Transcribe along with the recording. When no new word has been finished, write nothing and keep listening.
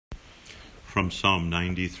From Psalm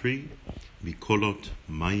 93, Mikolot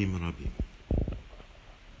Mayim Rabim.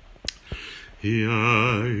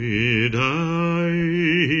 Yai dai,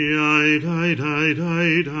 yai dai dai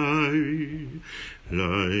dai dai,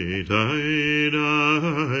 lai dai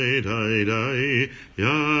dai dai dai,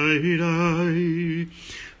 yai dai,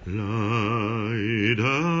 lai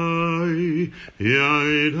dai,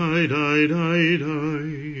 yai dai dai dai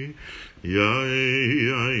dai,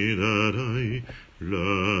 yai dai,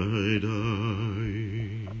 lai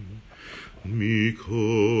dai.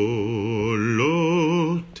 Mikolot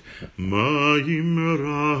Mayim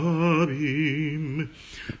Rabim,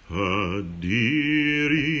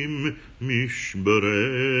 Adirim Mishbreyam,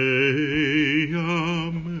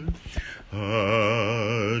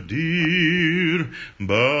 Adir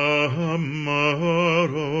Bamarom,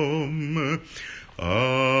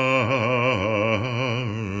 Adonai.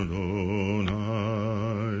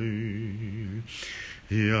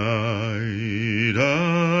 Yai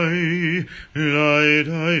dai, lai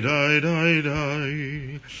dai dai dai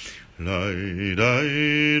dai, lai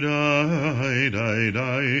dai dai dai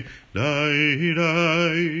dai, dai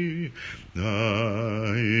dai,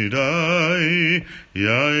 dai dai,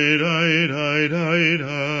 yai dai dai dai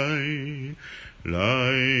dai,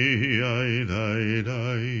 lai yai dai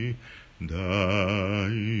dai,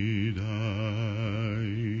 dai dai.